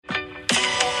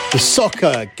The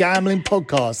Soccer Gambling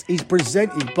Podcast is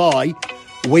presented by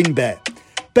WynnBET.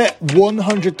 Bet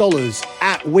 $100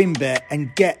 at WynnBET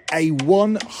and get a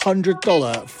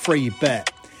 $100 free bet.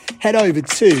 Head over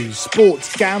to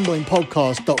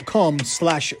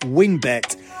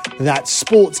sportsgamblingpodcast.com/WynnBET. That's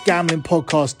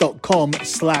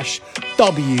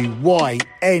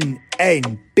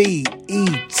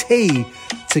sportsgamblingpodcast.com/WYNNBET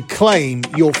to claim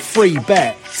your free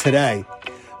bet today.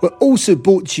 We're also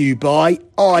brought to you by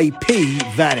IP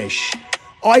Vanish.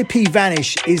 IP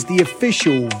Vanish is the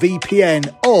official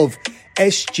VPN of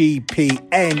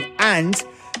SGPN, and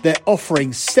they're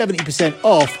offering 70%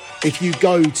 off if you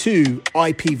go to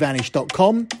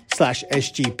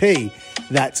ipvanish.com/SGP.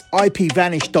 That's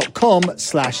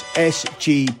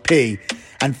ipvanish.com/SGP.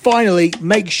 And finally,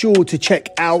 make sure to check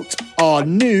out our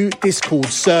new Discord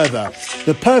server,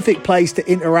 the perfect place to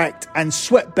interact and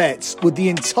sweat bets with the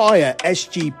entire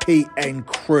SGPN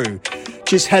crew.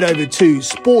 Just head over to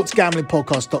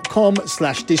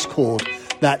sportsgamblingpodcast.com/Discord.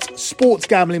 That's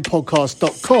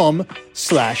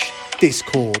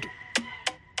sportsgamblingpodcast.com/Discord.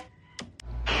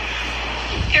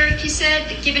 Eric, you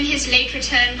said given his late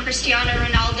return, Cristiano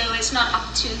Ronaldo is not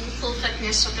up to full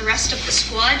fitness of the rest of the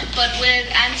squad, but with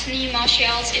Anthony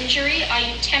Martial's injury, are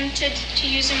you tempted to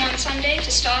use him on Sunday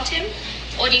to start him?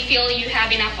 Or do you feel you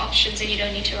have enough options and you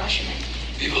don't need to rush him in?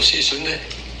 We will see Sunday.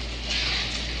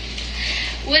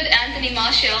 With Anthony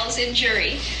Martial's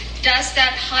injury, does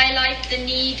that highlight the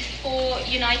need for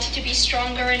United to be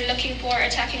stronger in looking for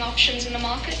attacking options in the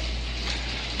market?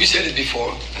 We said it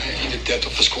before, in the depth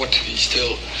of the squad, we're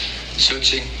still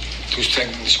searching to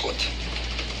strengthen the squad.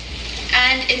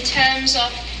 And in terms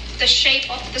of the shape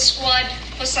of the squad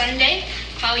for Sunday,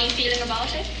 how are you feeling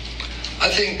about it? I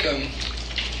think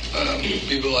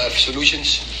we will have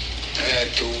solutions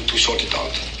to sort it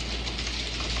out.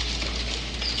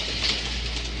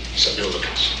 Samuel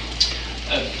Lucas.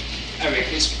 Eric,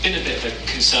 it's been a bit of a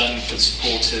concern for the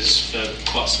supporters for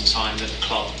quite some time that the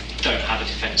club don't have a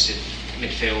defensive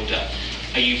midfielder.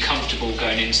 Are you comfortable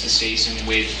going into the season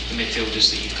with the midfielders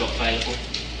that you've got available?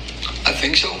 I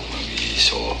think so. We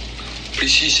saw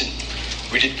pre-season,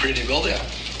 we did pretty well there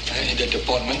in that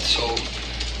department. So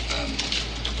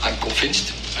I'm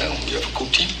convinced we have a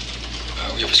good team.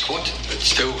 We have a squad, but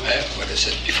still, what I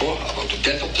said before about the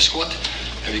depth of the squad,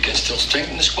 and we can still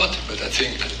strengthen the squad. But I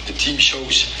think the team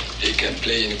shows they can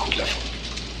play in a good level.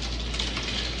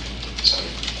 So,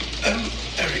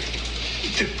 Eric,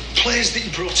 the players that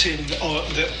you brought in or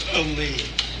that only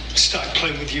started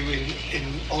playing with you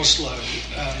in Oslo,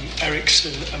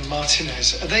 Eriksen and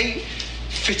Martinez, are they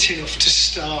fit enough to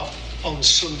start on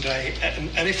Sunday?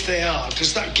 And if they are,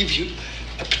 does that give you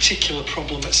a particular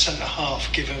problem at centre-half,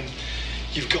 given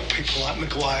you've got people like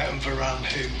Maguire and Varane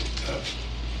who have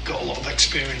got a lot of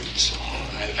experience?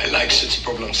 I like such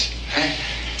problems.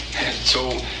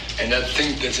 And I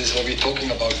think this is what we're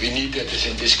talking about. We need that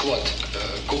in this squad.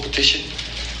 Competition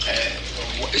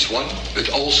is one, but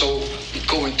also we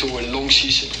go into a long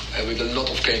season with a lot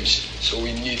of games. So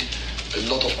we need a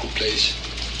lot of good players.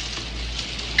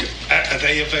 Are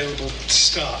they available to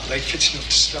start? Are they fit enough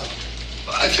to start?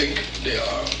 I think they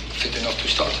are fit enough to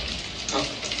start.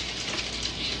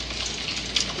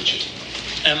 Richard.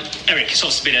 Eric, it's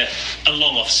obviously been a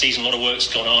long off-season, a lot of work's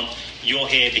gone on. You're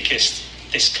here because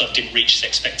this club didn't reach its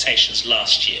expectations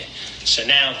last year. So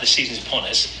now the season's upon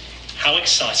us. How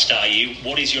excited are you?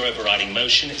 What is your overriding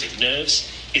emotion? Is it nerves?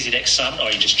 Is it excitement? Or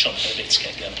are you just chomping at the bit to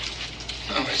get going?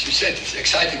 As you said, it's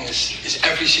exciting is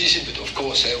every season, but of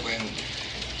course when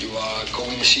you are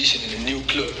going a season in a new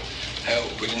club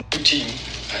with a new team,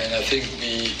 and I think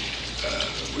we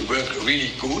work really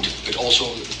good, but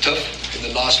also tough in the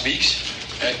last weeks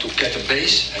to get a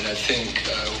base, and I think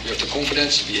we have the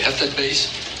confidence, we have that base,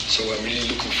 so I'm really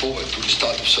looking forward to the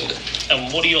start of Sunday.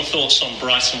 And what are your thoughts on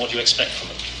Brighton? What do you expect from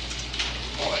them?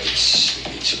 Oh,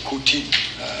 it's a good team,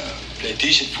 play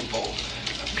decent football,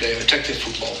 play attractive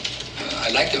football.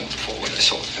 I like them for what I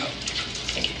saw. Yeah.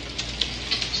 Thank you.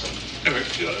 Eric,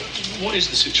 what is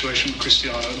the situation with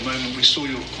Cristiano at the moment? We saw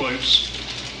your quotes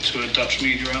to a Dutch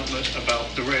media outlet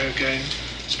about the Rio game.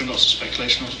 There's been lots of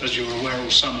speculation, as you were aware, all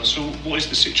summer. So what is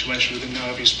the situation with him now?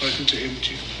 Have you spoken to him?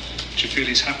 Do you feel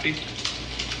he's happy?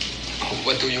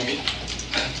 What do you mean?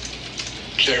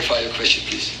 Clarify your question,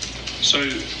 please. So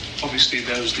obviously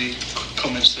there was the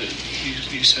comments that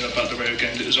you said about the Rio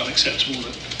game that it was unacceptable,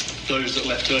 that those that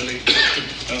left early,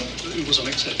 it was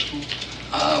unacceptable.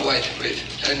 Wait.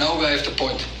 Now I have the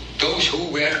point. Those who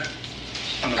were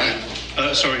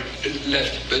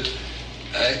left, but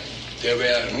there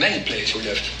were many players who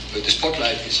left. But the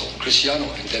spotlight is on Cristiano,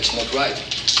 and that's not right.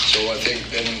 So I think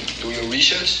then do your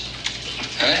research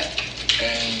and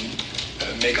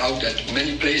make out that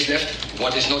many players left.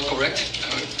 What is not correct?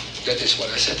 That is what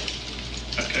I said.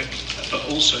 Okay, but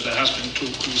also there has been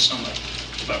talk all summer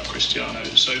about Cristiano.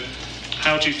 So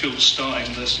how do you feel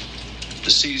starting the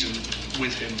season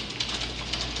with him?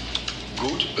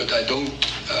 Good, but I don't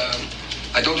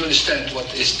understand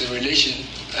what is the relation.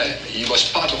 He was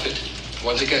part of it.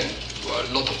 Once again, there were a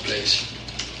lot of players.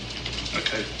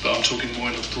 Okay, but I'm talking more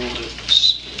in a broader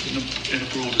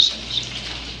sense.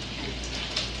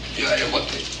 Yeah. What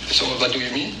do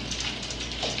you mean?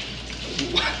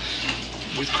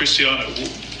 With Cristiano,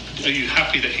 are you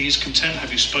happy that he's content?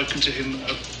 Have you spoken to him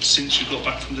since you got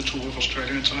back from the tour of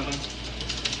Australia and Thailand?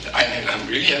 I'm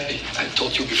really happy. I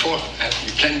told you before,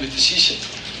 we plan with the season.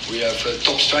 We have a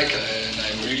top striker, and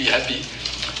I'm really happy.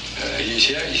 He's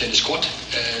here, he's in the squad,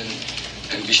 and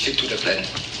we stick to the plan.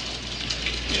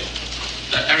 Yeah.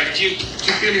 Eric, do you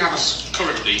feel you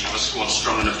currently have a squad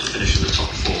strong enough to finish in the top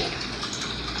 4?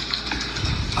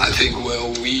 I think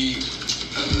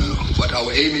what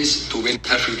our aim is to win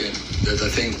every game. That's I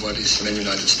think what is Man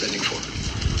United standing for.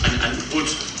 And would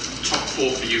top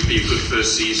 4 for you be a good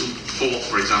first season? 4th,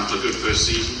 for example, a good first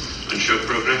season and show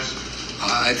progress?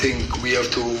 I think we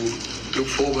have to look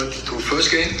forward to the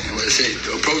first game. And what I say,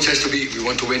 the approach has to be we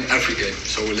want to win every game.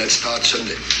 So let's start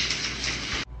Sunday.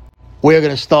 We are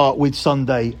going to start with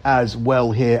Sunday as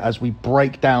well here as we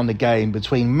break down the game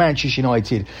between Manchester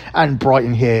United and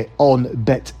Brighton here on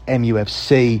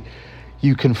BetMUFC.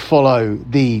 You can follow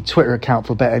the Twitter account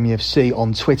for BetMUFC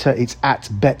on Twitter. It's at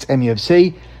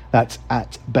BetMUFC. That's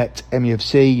at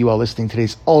BetMUFC. You are listening to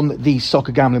this on the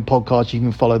Soccer Gambling Podcast. You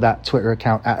can follow that Twitter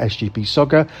account at SGP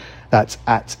Soccer. That's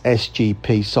at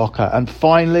SGP Soccer. And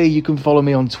finally, you can follow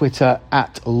me on Twitter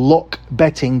at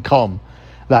LockBettingCom.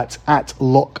 That's at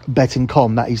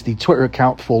LockBettingCom. That is the Twitter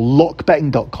account for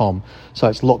LockBetting.com. So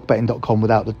it's LockBetting.com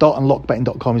without the dot. And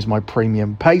LockBetting.com is my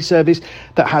premium pay service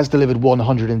that has delivered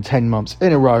 110 months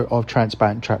in a row of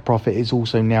transparent track profit. It's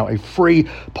also now a free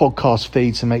podcast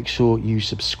feed, so make sure you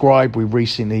subscribe. We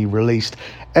recently released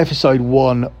episode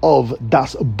 1 of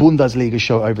Das Bundesliga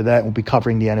show over there. We'll be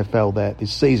covering the NFL there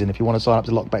this season. If you want to sign up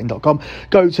to LockBetting.com,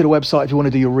 go to the website. If you want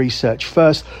to do your research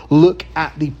first, look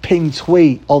at the pinned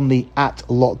tweet on the at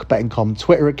LockBetting.com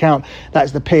Twitter account.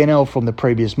 That's the P&L from the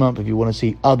previous month. If you want to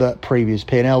see other previous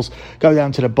P&Ls, go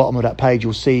down to the bottom of that page.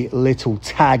 You'll see little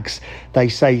tags. They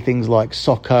say things like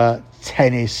soccer,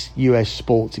 tennis, US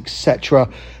sports, etc.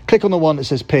 Click on the one that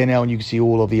says P&L and you can see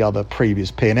all of the other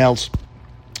previous P&Ls.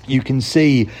 You can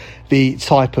see the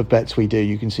type of bets we do.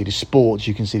 You can see the sports,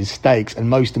 you can see the stakes, and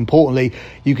most importantly,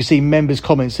 you can see members'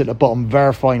 comments at the bottom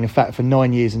verifying the fact for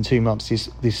 9 years and 2 months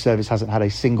this service hasn't had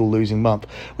a single losing month.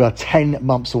 We are 10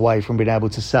 months away from being able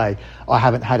to say I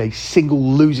haven't had a single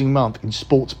losing month in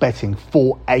sports betting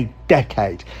for a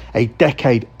decade. A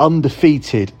decade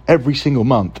undefeated every single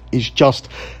month is just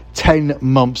 10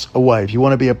 months away. If you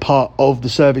want to be a part of the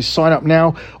service, sign up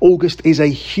now. August is a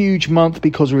huge month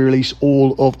because we release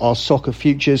all of our soccer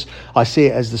futures. I see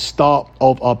it as the start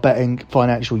of our betting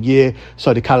financial year.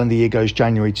 So the calendar year goes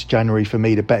January to January. For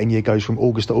me, the betting year goes from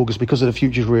August to August because of the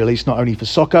futures we release, not only for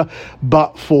soccer,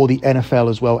 but for the NFL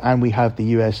as well. And we have the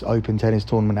US Open tennis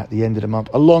tournament at the end of the month,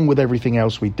 along with everything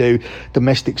else we do.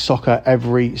 Domestic soccer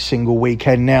every single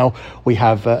weekend now. We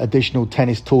have additional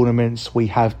tennis tournaments. We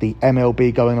have the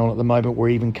MLB going on at the moment. We're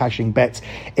even cashing bets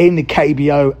in the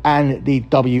KBO and the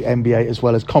WNBA, as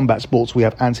well as combat sports. We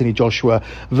have Anthony Joshua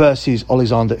versus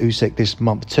Alexander Usyk this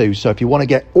month too. So if you want to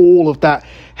get all of that,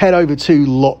 head over to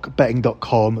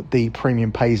LockBetting.com, the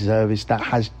premium pay service that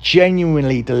has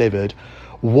genuinely delivered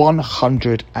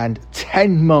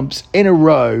 110 months in a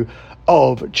row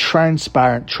of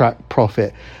transparent track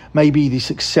profit. Maybe the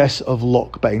success of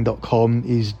LockBetting.com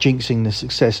is jinxing the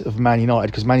success of Man United,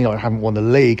 because Man United haven't won the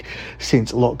league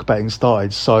since LockBetting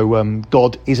started. So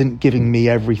God isn't giving me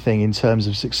everything in terms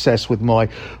of success with my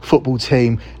football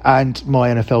team and my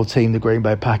NFL team, the Green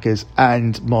Bay Packers,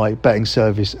 and my betting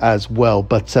service as well.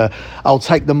 But I'll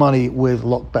take the money with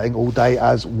LockBetting all day,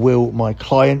 as will my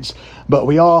clients. But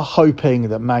we are hoping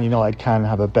that Man United can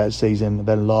have a better season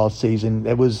than last season.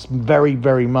 There was very,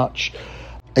 very much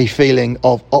a feeling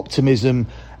of optimism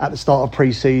at the start of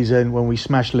pre-season when we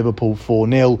smashed Liverpool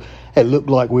 4-0. It looked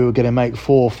like we were going to make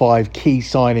 4 or 5 key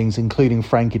signings, including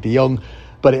Frankie de Jong.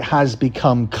 But it has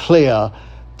become clear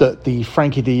that the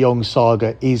Frankie de Jong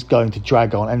saga is going to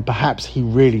drag on, and perhaps he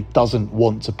really doesn't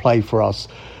want to play for us.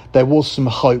 There was some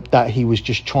hope that he was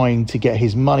just trying to get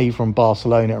his money from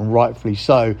Barcelona, and rightfully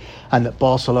so, and that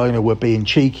Barcelona were being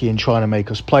cheeky and trying to make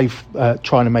us pay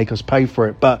for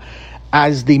it. But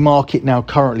as the market now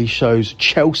currently shows,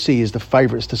 Chelsea is the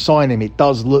favourites to sign him. It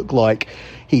does look like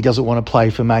he doesn't want to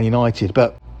play for Man United.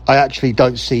 But I actually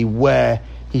don't see where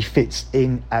he fits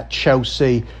in at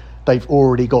Chelsea. They've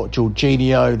already got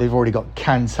Jorginho, they've already got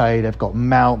Kante, they've got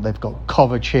Mount, they've got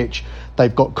Kovacic,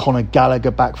 they've got Conor Gallagher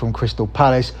back from Crystal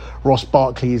Palace. Ross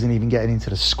Barkley isn't even getting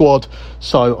into the squad,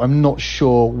 so I'm not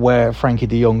sure where Frankie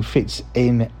de Jong fits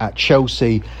in at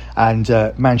Chelsea. And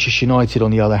Manchester United, on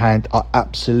the other hand, are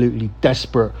absolutely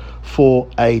desperate for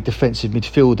a defensive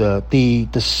midfielder.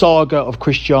 The saga of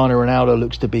Cristiano Ronaldo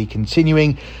looks to be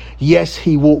continuing. Yes,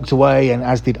 he walked away, and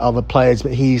as did other players,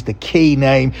 but he's the key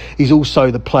name. He's also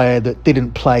the player that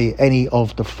didn't play any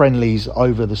of the friendlies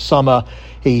over the summer.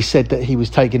 He said that he was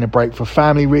taking a break for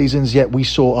family reasons, yet we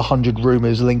saw 100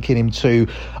 rumours linking him to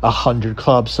 100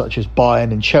 clubs such as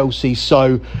Bayern and Chelsea.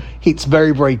 So it's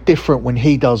very, very different when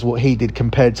he does what he did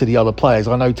compared to the other players.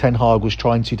 I know Ten Hag was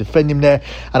trying to defend him there,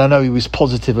 and I know he was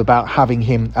positive about having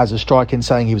him as a striker and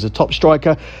saying he was a top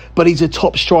striker, but he's a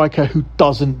top striker who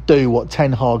doesn't do what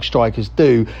Ten Hag strikers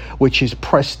do, which is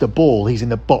press the ball. He's in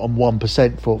the bottom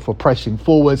 1% for pressing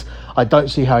forwards. I don't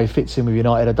see how he fits in with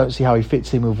United. I don't see how he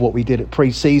fits in with what we did at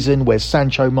pre-season, where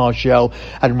Sancho, Martial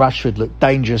and Rashford looked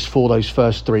dangerous for those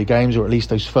first 3 games, or at least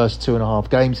those first 2.5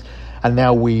 games. And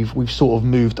now we've sort of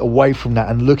moved away from that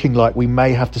and looking like we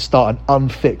may have to start an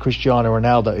unfit Cristiano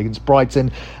Ronaldo against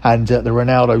Brighton, and the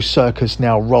Ronaldo circus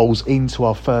now rolls into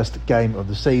our first game of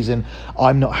the season.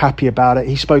 I'm not happy about it.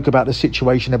 He spoke about the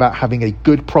situation about having a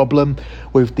good problem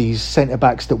with these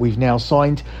centre-backs that we've now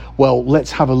signed. Well,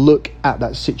 let's have a look at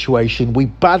that situation. We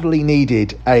badly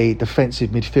needed a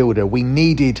defensive midfielder. We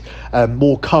needed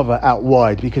more cover out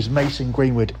wide because Mason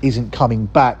Greenwood isn't coming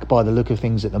back by the look of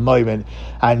things at the moment,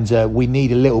 and we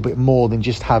need a little bit more than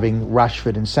just having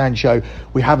Rashford and Sancho.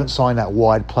 We haven't signed that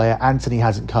wide player. Anthony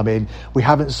hasn't come in. We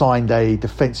haven't signed a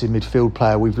defensive midfield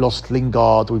player. We've lost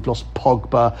Lingard, we've lost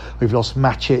Pogba, we've lost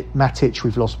Matic,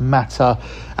 we've lost Mata,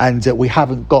 and we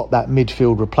haven't got that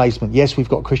midfield replacement. Yes, we've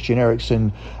got Christian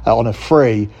Eriksen on a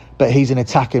free, but he's an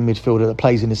attacking midfielder that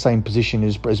plays in the same position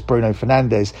as Bruno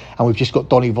Fernandes, and we've just got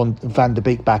Donny van de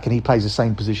Beek back, and he plays the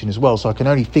same position as well. So I can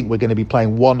only think we're going to be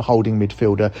playing one holding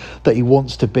midfielder, that he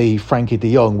wants to be Frankie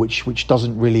de Jong, which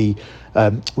doesn't really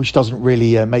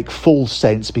make full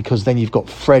sense, because then you've got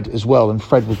Fred as well, and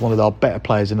Fred was one of our better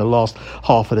players in the last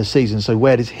half of the season. So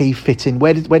where does he fit in?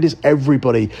 Where does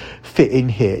everybody fit in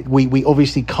here? We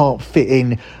obviously can't fit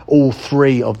in all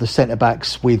 3 of the centre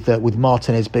backs with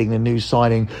Martinez being the new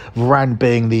signing, Varane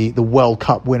being the World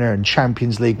Cup winner and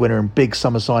Champions League winner and big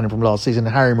summer signing from last season,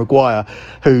 and Harry Maguire,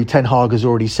 who Ten Hag has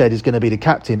already said is going to be the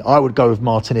captain. I would go with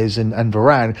Martinez and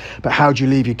Varane, but how do you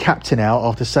leave your captain out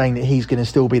after saying that he's going to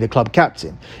still be the club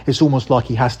captain? It's almost like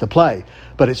he has to play,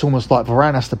 but it's almost like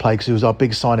Varane has to play because he was our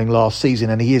big signing last season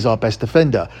and he is our best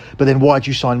defender. But then why do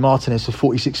you sign Martinez for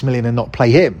 46 million and not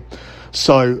play him?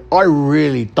 So I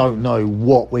really don't know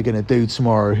what we're going to do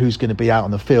tomorrow, who's going to be out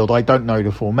on the field. I don't know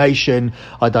the formation.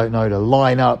 I don't know the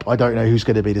lineup. I don't know who's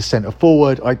going to be the centre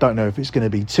forward. I don't know if it's going to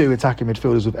be 2 attacking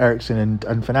midfielders with Eriksen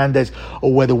and Fernandes,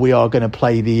 or whether we are going to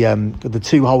play the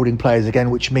 2 holding players again,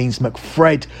 which means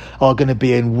McFred are going to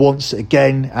be in once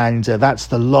again, and that's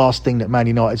the last thing that Man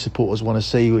United supporters want to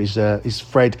see is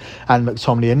Fred and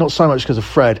McTominay. And not so much because of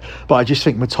Fred, but I just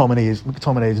think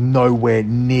McTominay is nowhere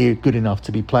near good enough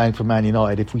to be playing for Man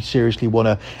United if we seriously want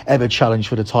to ever challenge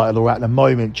for the title, or at the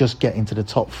moment just get into the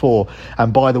top 4.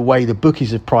 And by the way the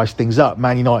bookies have priced things up,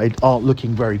 Man United aren't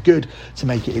looking very good to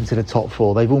make it into the top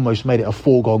 4. They've almost made it a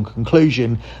foregone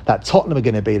conclusion that Tottenham are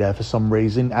going to be there for some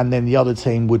reason, and then the other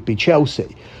team would be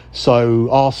Chelsea. So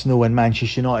Arsenal and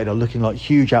Manchester United are looking like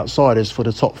huge outsiders for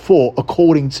the top 4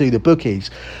 according to the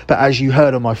bookies. But as you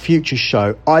heard on my Futures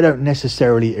show, I don't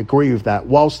necessarily agree with that.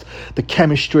 Whilst the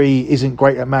chemistry isn't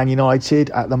great at Man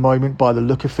United at the moment by the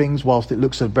look of things, whilst it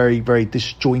looks a very, very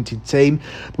disjointed team,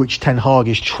 which Ten Hag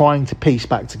is trying to piece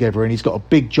back together, and he's got a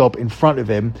big job in front of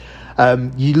him,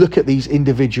 you look at these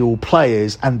individual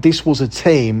players, and this was a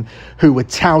team who were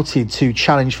touted to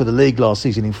challenge for the league last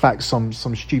season. In fact, some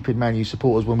stupid Man U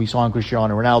supporters, when we signed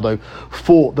Cristiano Ronaldo,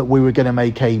 thought that we were going to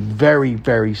make a very,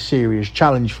 very serious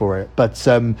challenge for it. But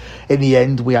in the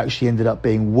end, we actually ended up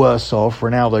being worse off.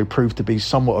 Ronaldo proved to be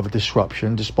somewhat of a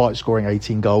disruption, despite scoring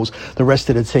 18 goals. The rest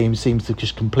of the team seems to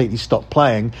just completely stop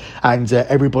playing, and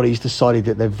everybody's decided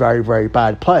that they're very, very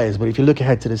bad players. But if you look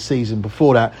ahead to the season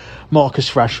before that, Marcus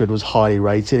Rashford was highly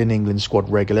rated, an England squad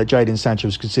regular. Jadon Sancho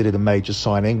was considered a major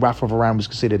signing. Rafa Varane was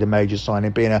considered a major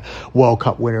signing, being a World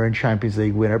Cup winner and Champions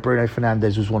League winner. Bruno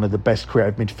Fernandes was one of the best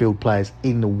creative midfield players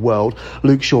in the world.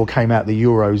 Luke Shaw came out the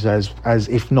Euros as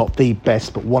if not the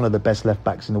best, but one of the best left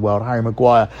backs in the world. Harry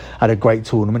Maguire had a great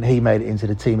tournament. He made it into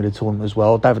the team of the tournament as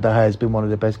well. David De Gea has been one of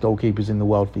the best goalkeepers in the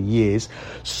world for years.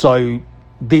 So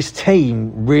this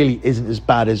team really isn't as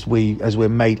bad as we're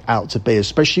made out to be,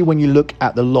 especially when you look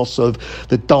at the loss of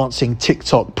the dancing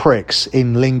TikTok pricks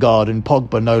in Lingard and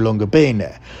Pogba no longer being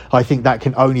there. I think that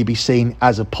can only be seen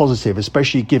as a positive,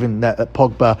 especially given that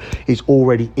Pogba is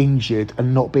already injured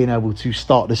and not being able to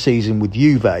start the season with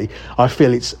Juve. I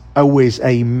feel it's always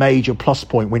a major plus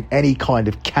point when any kind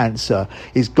of cancer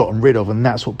is gotten rid of, and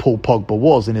that's what Paul Pogba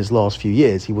was in his last few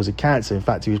years. He was a cancer. In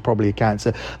fact, he was probably a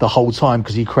cancer the whole time,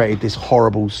 because he created this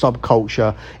horrible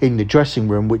subculture in the dressing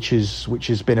room, which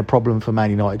has been a problem for Man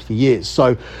United for years.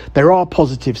 So there are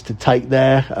positives to take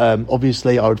there.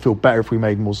 Obviously, I would feel better if we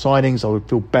made more signings. I would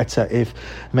feel better if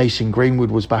Mason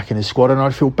Greenwood was back in his squad, and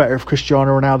I'd feel better if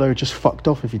Cristiano Ronaldo just fucked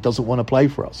off if he doesn't want to play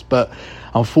for us. But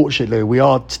unfortunately, we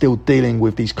are still dealing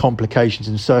with these complications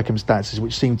and circumstances,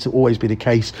 which seem to always be the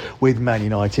case with Man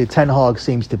United. Ten Hag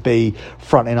seems to be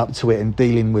fronting up to it and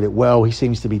dealing with it well. He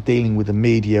seems to be dealing with the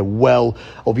media well.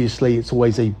 Obviously, it's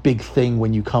always a big thing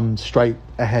when you come straight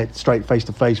face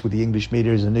to face with the English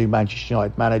media as a new Manchester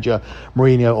United manager.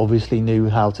 Mourinho obviously knew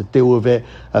how to deal with it.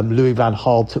 Louis van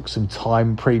Gaal took some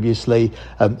time previously.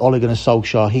 Ole Gunnar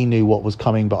Solskjaer, he knew what was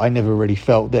coming, but I never really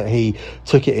felt that he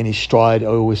took it in his stride. I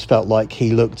always felt like he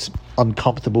looked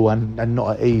uncomfortable and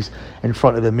not at ease in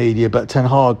front of the media. But Ten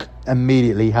Hag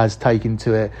immediately has taken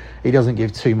to it. He doesn't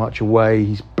give too much away.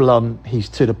 He's blunt, he's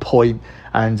to the point,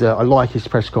 and I like his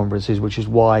press conferences, which is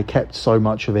why I kept so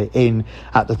much of it in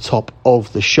at the top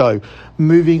of the show.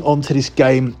 Moving on to this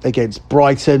game against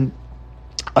Brighton,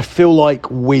 I feel like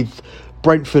with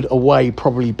Brentford away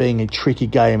probably being a tricky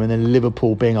game, and then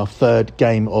Liverpool being our third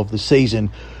game of the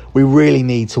season, we really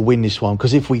need to win this one,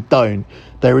 because if we don't,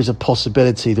 there is a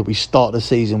possibility that we start the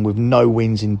season with no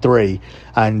wins in 3,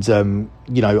 and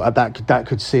that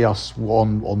could see us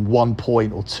on 1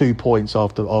 point or 2 points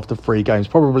after 3 games.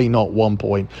 Probably not 1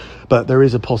 point, but there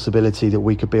is a possibility that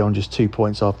we could be on just 2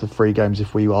 points after 3 games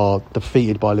if we are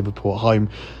defeated by Liverpool at home,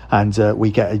 and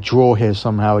we get a draw here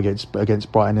somehow against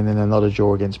Brighton, and then another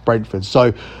draw against Brentford.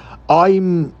 So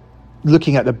I'm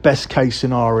looking at the best case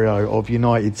scenario of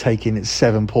United taking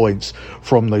 7 points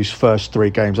from those first 3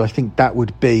 games. I think that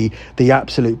would be the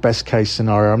absolute best case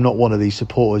scenario. I'm not one of these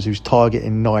supporters who's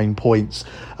targeting 9 points.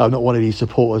 I'm not one of these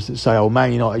supporters that say,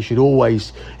 Man United should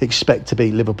always expect to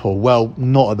beat Liverpool. Well,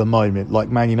 not at the moment. Like,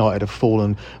 Man United have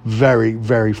fallen very,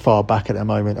 very far back at the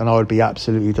moment, and I would be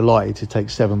absolutely delighted to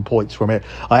take 7 points from it.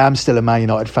 I am still a Man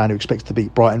United fan who expects to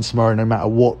beat Brighton tomorrow, no matter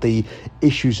what the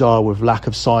issues are with lack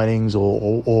of signings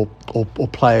or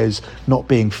players not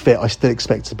being fit. I still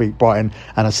expect to beat Brighton,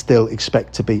 and I still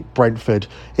expect to beat Brentford,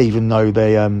 even though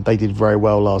they did very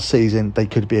well last season. They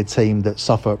could be a team that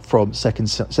suffer from second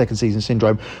season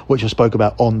syndrome, which I spoke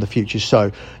about on the Future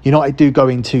Show. United do go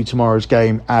into tomorrow's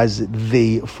game as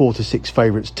the 4-6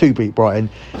 favourites to beat Brighton.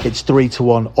 It's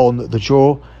 3-1 on the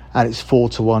draw, and it's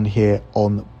 4-1 here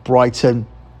on Brighton.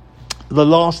 The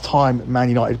last time Man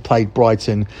United played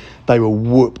Brighton, they were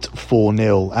whooped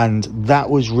 4-0, and that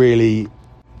was really,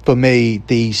 for me,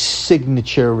 the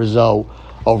signature result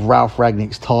of Ralf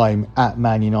Rangnick's time at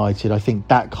Man United. I think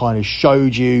that kind of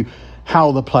showed you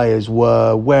how the players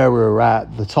were, where we were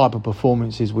at, the type of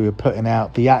performances we were putting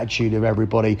out, the attitude of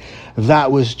everybody.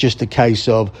 That was just a case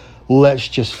of, let's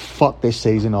just fuck this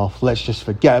season off. Let's just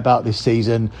forget about this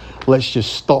season. Let's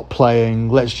just stop playing.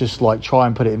 Let's just try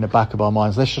and put it in the back of our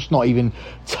minds. Let's just not even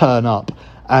turn up.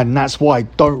 And that's why I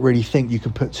don't really think you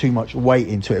can put too much weight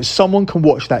into it. If someone can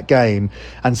watch that game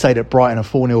and say that Brighton are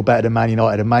 4-0 better than Man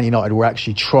United, and Man United were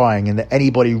actually trying, and that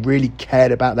anybody really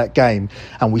cared about that game,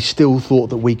 and we still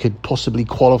thought that we could possibly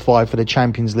qualify for the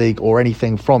Champions League or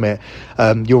anything from it,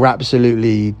 you're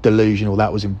absolutely delusional.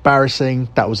 That was embarrassing.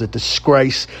 That was a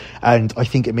disgrace. And I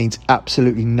think it means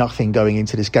absolutely nothing going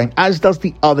into this game, as does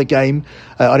the other game.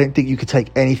 I don't think you could take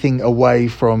anything away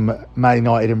from Man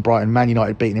United and Brighton. Man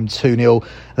United beating him 2-0.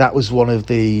 That was one of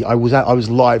the... I was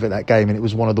live at that game, and it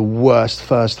was one of the worst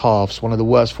first halves, one of the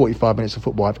worst 45 minutes of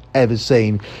football I've ever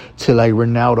seen, till a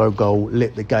Ronaldo goal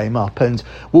lit the game up. And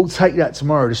we'll take that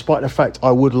tomorrow, despite the fact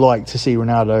I would like to see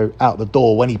Ronaldo out the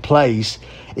door. When he plays,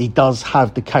 he does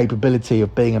have the capability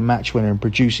of being a match winner and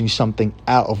producing something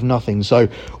out of nothing. So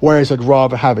whereas I'd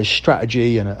rather have a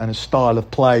strategy and a style of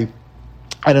play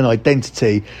and an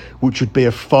identity which would be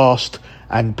a fast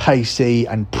and pacey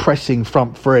and pressing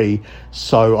front three.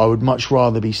 So I would much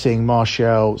rather be seeing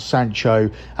Martial,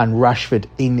 Sancho and Rashford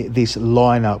in this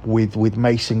lineup with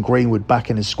Mason Greenwood back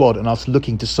in the squad, and us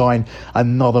looking to sign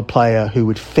another player who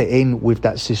would fit in with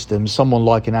that system, someone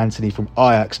like an Antony from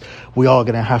Ajax. We are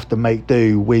going to have to make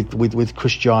do with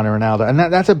Cristiano Ronaldo, and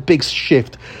that's a big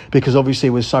shift, because obviously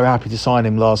we're so happy to sign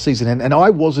him last season, and I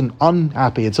wasn't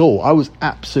unhappy at all. I was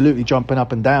absolutely jumping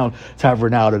up and down to have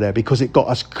Ronaldo there, because it got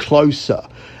us closer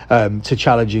to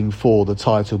challenging for the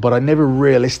title. But I never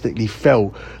realistically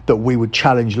felt that we would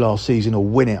challenge last season or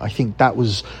win it. I think that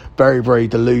was very, very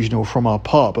delusional from our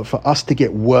part. But for us to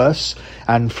get worse,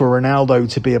 and for Ronaldo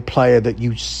to be a player that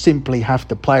you simply have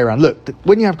to play around. Look,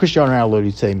 when you have Cristiano Ronaldo on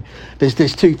your team,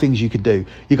 there's two things you could do.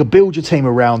 You could build your team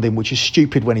around him, which is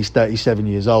stupid when he's 37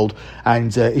 years old.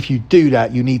 And if you do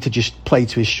that, you need to just play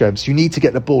to his strengths. You need to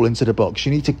get the ball into the box.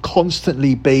 You need to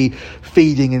constantly be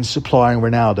feeding and supplying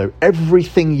Ronaldo.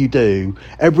 Everything you do,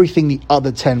 everything the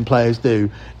other 10 players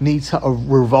do, needs to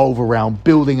revolve around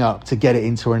building up to get it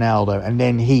into Ronaldo, and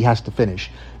then he has to finish.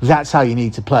 That's how you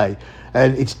need to play.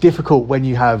 And it's difficult when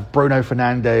you have Bruno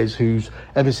Fernandes, who's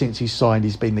ever since he signed,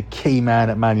 he's been the key man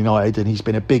at Man United, and he's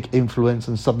been a big influence,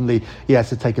 and suddenly he has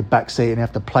to take a back seat and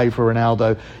have to play for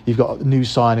Ronaldo. You've got a new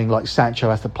signing like Sancho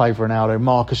has to play for Ronaldo.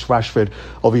 Marcus Rashford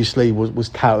obviously was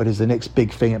touted as the next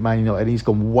big thing at Man United. He's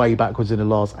gone way backwards in the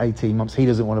last 18 months. He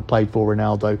doesn't want to play for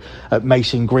Ronaldo.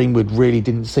 Mason Greenwood really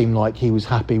didn't seem like he was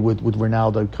happy with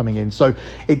Ronaldo coming in. So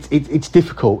it's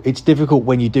difficult. It's difficult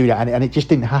when you do that, and it just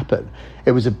didn't happen.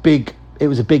 It was a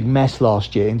big mess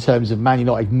last year in terms of Man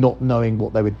United not knowing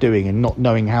what they were doing and not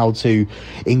knowing how to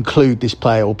include this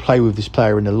player or play with this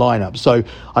player in the lineup. So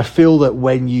I feel that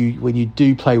when you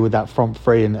do play with that front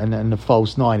three and the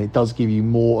false nine, it does give you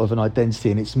more of an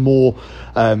identity, and it's more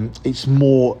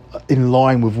in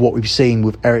line with what we've seen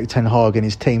with Erik ten Hag and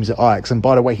his teams at Ajax. And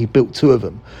by the way, he built two of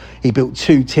them. He built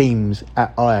two teams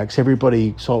at Ajax.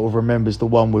 Everybody sort of remembers the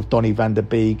one with Donny van der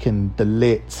Beek and De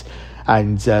Ligt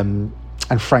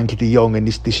and Frankie de Jong, and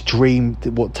this dream,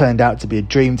 what turned out to be a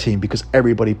dream team, because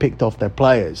everybody picked off their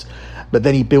players. But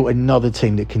then he built another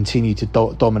team that continued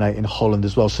to dominate in Holland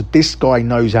as well. So this guy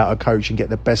knows how to coach and get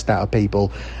the best out of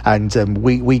people. And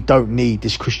we don't need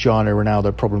this Cristiano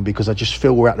Ronaldo problem, because I just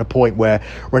feel we're at the point where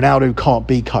Ronaldo can't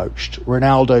be coached.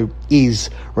 Ronaldo is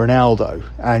Ronaldo.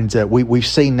 And we've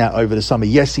seen that over the summer.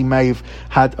 Yes, he may have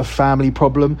had a family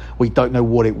problem. We don't know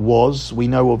what it was. We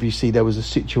know obviously there was a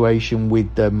situation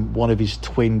with one of his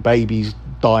twin babies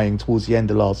dying towards the end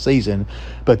of last season,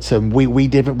 but we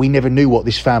never knew what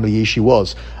this family issue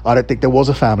was. I don't think there was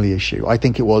a family issue. I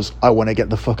think it was, I want to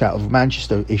get the fuck out of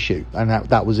Manchester issue, and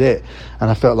that was it. And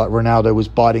I felt like Ronaldo was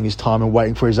biding his time and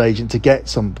waiting for his agent to get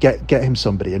him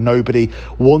somebody, and nobody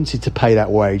wanted to pay that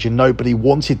wage, and nobody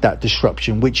wanted that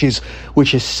disruption, which is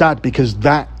sad, because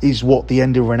that is what the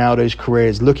end of Ronaldo's career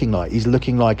is looking like. He's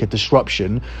looking like a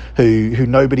disruption who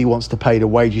nobody wants to pay the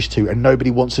wages to, and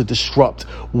nobody wants to disrupt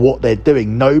what they're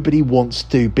doing. Nobody wants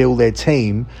to build their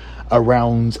team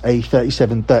around a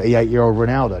 37, 38-year-old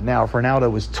Ronaldo. Now, if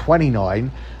Ronaldo was 29,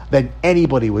 then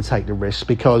anybody would take the risk,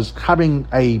 because having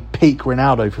a peak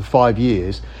Ronaldo for 5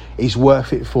 years is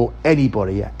worth it for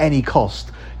anybody at any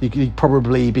cost. You'd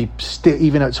probably be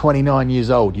even at 29 years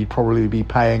old, you'd probably be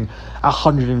paying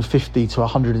 150 to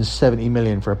 170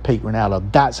 million for a peak Ronaldo.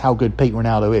 That's how good peak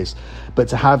Ronaldo is. But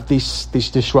to have this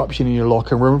disruption in your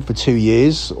locker room for 2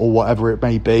 years or whatever it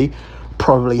may be,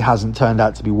 probably hasn't turned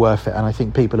out to be worth it. And I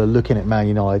think people are looking at Man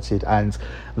United and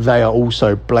they are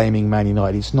also blaming Man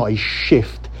United. It's not a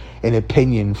shift in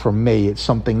opinion from me. It's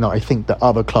something that I think that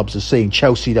other clubs are seeing.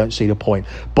 Chelsea don't see the point.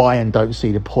 Bayern don't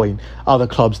see the point. Other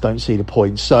clubs don't see the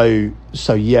point. So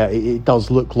yeah, it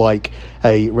does look like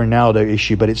a Ronaldo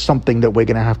issue, but it's something that we're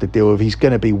going to have to deal with. He's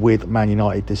going to be with Man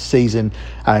United this season,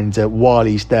 and while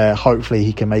he's there, hopefully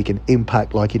he can make an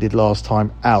impact like he did last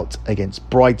time out against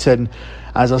Brighton.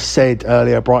 As I said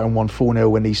earlier, Brighton won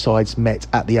 4-0 when these sides met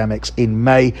at the Amex in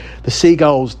May. The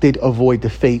Seagulls did avoid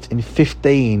defeat in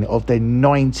 15 of their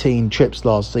 19 trips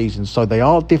last season, so they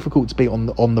are difficult to beat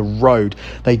on the road.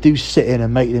 They do sit in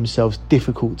and make themselves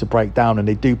difficult to break down, and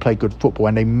they do play good football,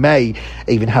 and they may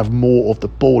even have more of the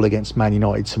ball against Man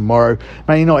United tomorrow.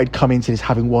 Man United come into this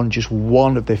having won just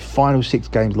one of their final 6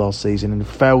 games last season and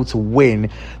failed to win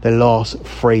their last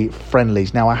 3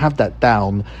 friendlies. Now, I have that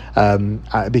down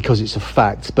because it's a fact,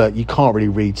 but you can't really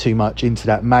read too much into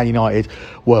that. Man United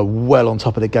were well on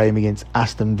top of the game against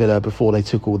Aston Villa before they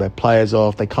took all their players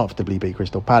off. They comfortably beat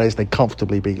Crystal Palace. They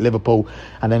comfortably beat Liverpool,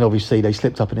 and then obviously they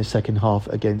slipped up in the second half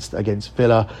against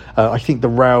Villa. I think the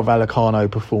Rayo Vallecano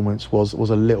performance was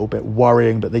a little bit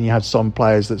worrying. But then you had some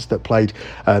players that played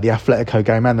the Atletico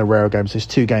game and the Real game, so it's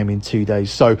 2 games in 2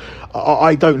 days. So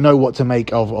I don't know what to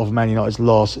make of Man United's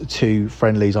last 2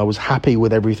 friendlies. I was happy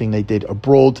with everything they did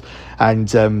abroad,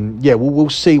 and we'll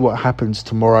see what happens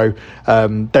tomorrow.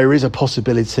 There is a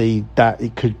possibility that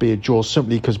it could be a draw,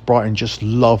 simply because Brighton just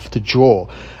love to draw.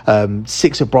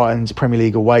 6 of Brighton's Premier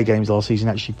League away games last season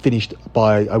actually finished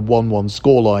by a 1-1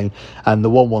 scoreline, and the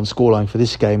 1-1 scoreline for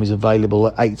this game is available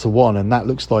at 8-1, and that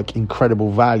looks like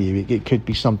incredible value. It could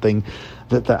be something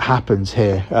that happens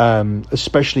here,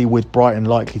 especially with Brighton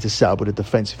likely to set up with a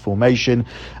defensive formation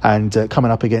and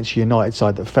coming up against a United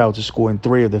side that failed to score in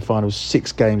 3 of their final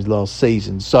 6 games last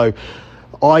season. So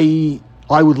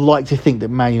I would like to think that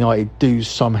Man United do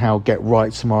somehow get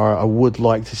right tomorrow. I would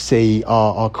like to see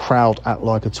our crowd act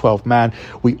like a 12th man.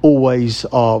 We always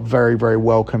are very, very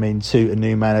welcoming to a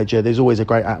new manager. There's always a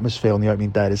great atmosphere on the opening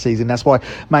day of the season. That's why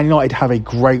Man United have a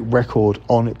great record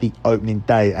on the opening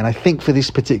day. And I think for this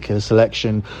particular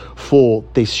selection, for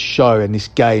this show and this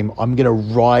game, I'm going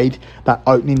to ride that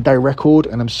opening day record,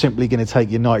 and I'm simply going to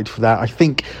take United for that. I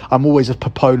think I'm always a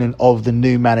proponent of the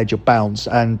new manager bounce,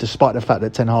 and despite the fact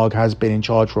that Ten Hag has been in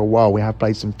charge for a while, we have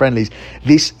played some friendlies,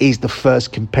 this is the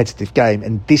first competitive game,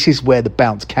 and this is where the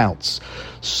bounce counts.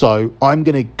 So I'm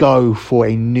going to go for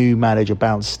a new manager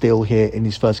bounce still here in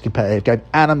this first competitive game,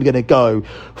 and I'm going to go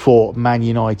for Man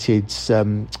United's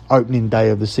opening day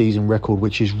of the season record,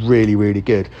 which is really, really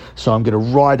good. So I'm going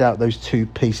to ride out those 2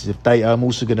 pieces of data. I'm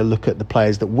also going to look at the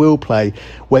players that will play,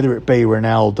 whether it be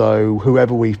Ronaldo,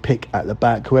 whoever we pick at the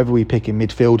back, whoever we pick in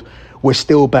midfield. We're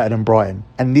still better than Brighton.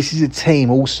 And this is a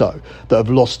team also that have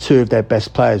lost 2 of their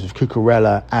best players, with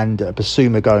Cucurella and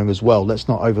Basuma going as well. Let's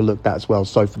not overlook that as well.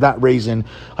 So for that reason,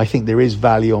 I think there is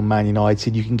value on Man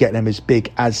United. You can get them as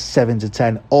big as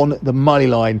 7-10 on the money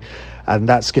line. And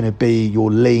that's going to be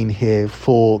your lean here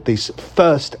for this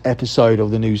first episode of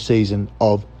the new season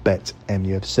of Bet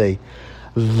MUFC.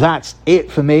 That's it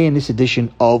for me in this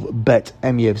edition of Bet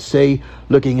MUFC.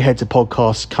 Looking ahead to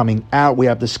podcasts coming out, we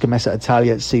have the Scommessa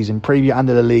Italia season preview and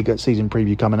the La Liga season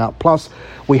preview coming up. Plus,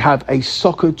 we have a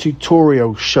soccer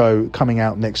tutorial show coming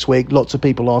out next week. Lots of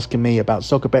people asking me about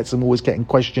soccer bets. I'm always getting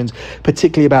questions,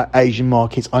 particularly about Asian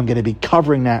markets. I'm going to be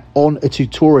covering that on a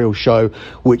tutorial show,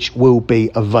 which will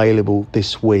be available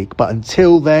this week. But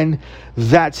until then,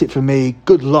 that's it for me.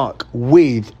 Good luck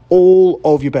with all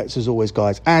of your bets as always,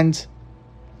 guys. And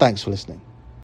thanks for listening.